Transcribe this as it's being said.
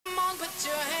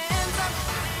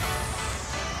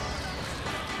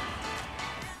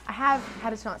have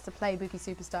had a chance to play Boogie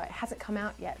Superstar. It hasn't come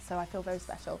out yet, so I feel very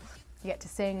special. You get to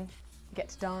sing, you get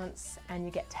to dance, and you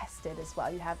get tested as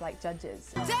well. You have like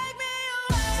judges.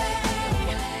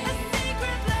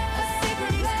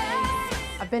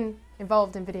 I've been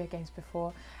involved in video games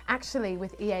before. Actually,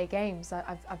 with EA Games,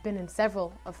 I've been in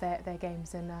several of their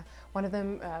games, and one of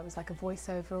them was like a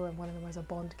voiceover, and one of them was a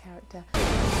Bond character.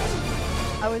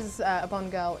 I was a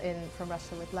Bond girl in From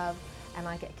Russia with Love, and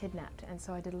I get kidnapped, and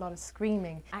so I did a lot of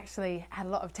screaming. Actually had a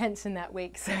lot of tension that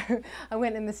week, so I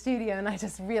went in the studio and I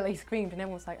just really screamed, and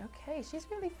everyone was like, okay, she's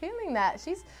really feeling that.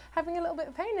 She's having a little bit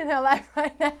of pain in her life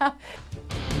right now.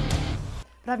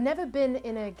 But I've never been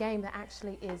in a game that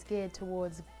actually is geared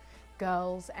towards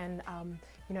girls and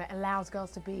you know, allows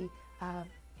girls to be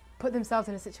put themselves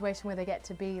in a situation where they get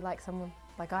to be like someone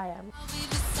like I am.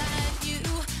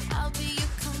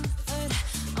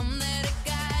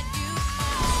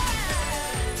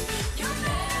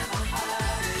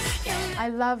 I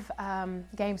love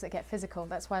games that get physical.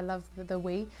 That's why I love the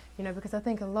Wii, you know, because I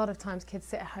think a lot of times kids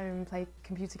sit at home and play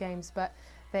computer games, but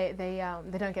they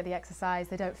don't get the exercise.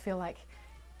 They don't feel like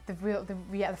the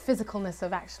physicalness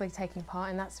of actually taking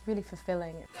part, and that's really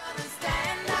fulfilling.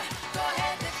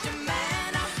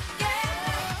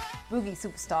 Boogie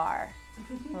Superstar.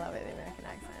 I love it, the American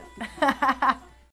accent.